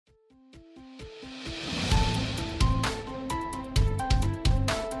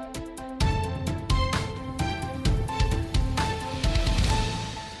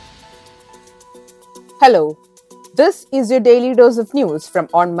Hello, this is your daily dose of news from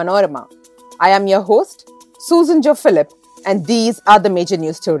Onmanorama. I am your host, Susan Jo Philip, and these are the major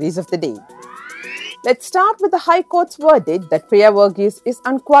news stories of the day. Let's start with the High Court's verdict that Priya Varghese is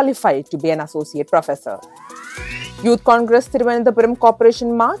unqualified to be an associate professor. Youth Congress Thiruvananthapuram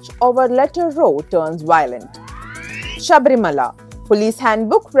Corporation March over Letter Row turns violent. Sabarimala, Police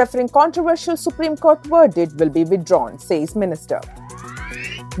Handbook referring controversial Supreme Court verdict will be withdrawn, says Minister.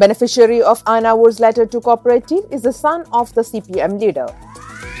 Beneficiary of Anavur's letter to cooperative is the son of the CPM leader.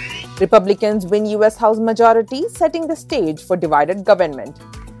 Republicans win US House majority, setting the stage for divided government.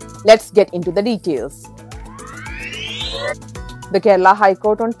 Let's get into the details. The Kerala High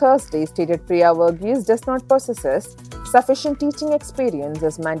Court on Thursday stated Priya Varghese does not possess sufficient teaching experience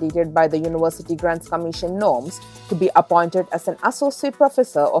as mandated by the University Grants Commission norms to be appointed as an associate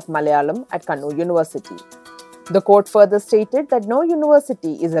professor of Malayalam at Kannur University. The court further stated that no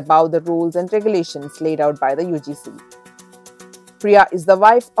university is above the rules and regulations laid out by the UGC. Priya is the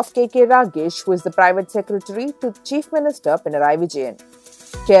wife of K.K. Ragesh, who is the private secretary to Chief Minister Pinarayi Vijayan.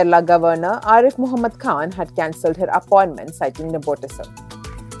 Kerala Governor Arif Muhammad Khan had cancelled her appointment, citing nepotism.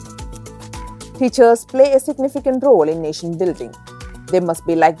 Teachers play a significant role in nation building. They must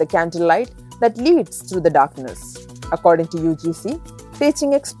be like the candlelight that leads through the darkness. According to UGC,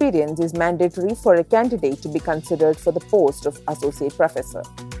 teaching experience is mandatory for a candidate to be considered for the post of associate professor.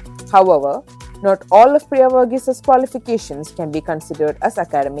 However, not all of Priya Varghese's qualifications can be considered as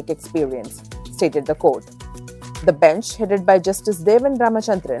academic experience, stated the court. The bench, headed by Justice Devan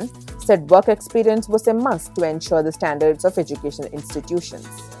Ramachandran, said work experience was a must to ensure the standards of educational institutions.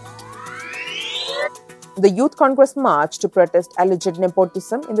 The Youth Congress marched to protest alleged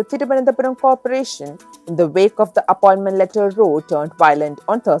nepotism in the Thiruvananthapuram Corporation in the wake of the appointment letter row turned violent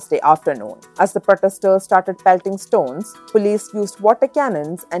on Thursday afternoon. As the protesters started pelting stones, police used water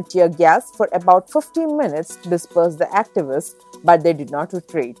cannons and tear gas for about 15 minutes to disperse the activists, but they did not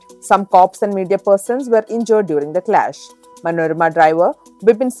retreat. Some cops and media persons were injured during the clash. Onmanorama driver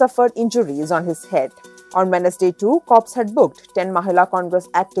Bipin suffered injuries on his head. On Wednesday too, cops had booked 10 Mahila Congress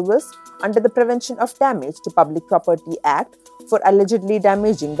activists under the Prevention of Damage to Public Property Act for allegedly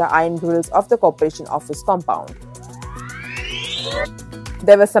damaging the iron grills of the corporation office compound.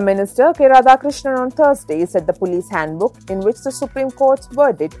 Devasa Minister K. Radhakrishnan on Thursday said the police handbook, in which the Supreme Court's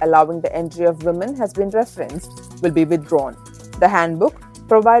verdict allowing the entry of women has been referenced, will be withdrawn. The handbook,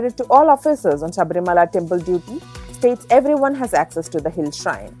 provided to all officers on Sabarimala temple duty, states everyone has access to the hill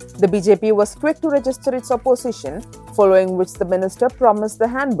shrine. The BJP was quick to register its opposition, following which the minister promised the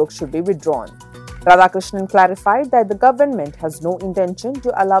handbook should be withdrawn. Radhakrishnan clarified that the government has no intention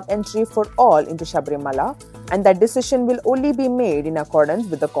to allow entry for all into Sabarimala and that decision will only be made in accordance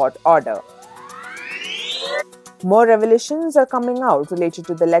with the court order. More revelations are coming out related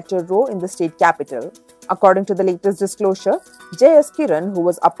to the letter row in the state capital. According to the latest disclosure, J.S. Kiran, who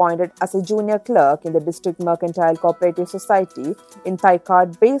was appointed as a junior clerk in the District Mercantile Cooperative Society in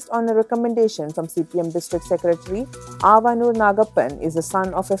Thaikad based on a recommendation from CPM District Secretary Avanur Nagappan, is the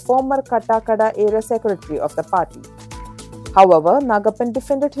son of a former Kattakada area secretary of the party. However, Nagappan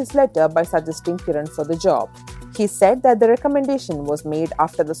defended his letter by suggesting Kiran for the job. He said that the recommendation was made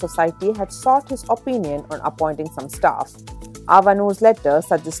after the society had sought his opinion on appointing some staff. Avanur's letter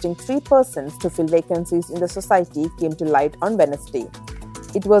suggesting 3 persons to fill vacancies in the society came to light on Wednesday.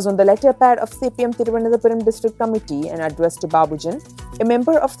 It was on the letterpad of CPM Thiruvananthapuram District Committee and addressed to Babujan, a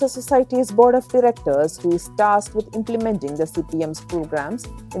member of the society's board of directors who is tasked with implementing the CPM's programs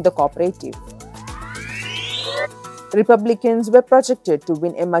in the cooperative. Republicans were projected to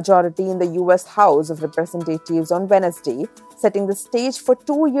win a majority in the US House of Representatives on Wednesday, setting the stage for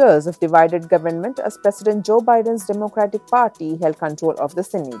 2 years of divided government as President Joe Biden's Democratic Party held control of the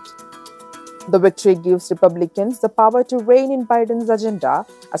Senate. The victory gives Republicans the power to rein in Biden's agenda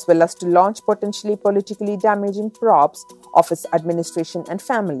as well as to launch potentially politically damaging props of his administration and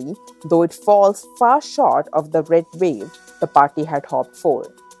family, though it falls far short of the red wave the party had hoped for.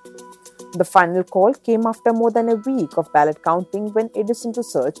 The final call came after more than a week of ballot counting when Edison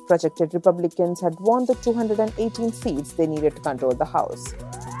Research projected Republicans had won the 218 seats they needed to control the House.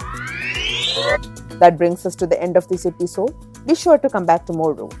 That brings us to the end of this episode. Be sure to come back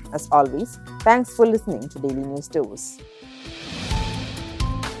tomorrow. As always, thanks for listening to Daily News Dose.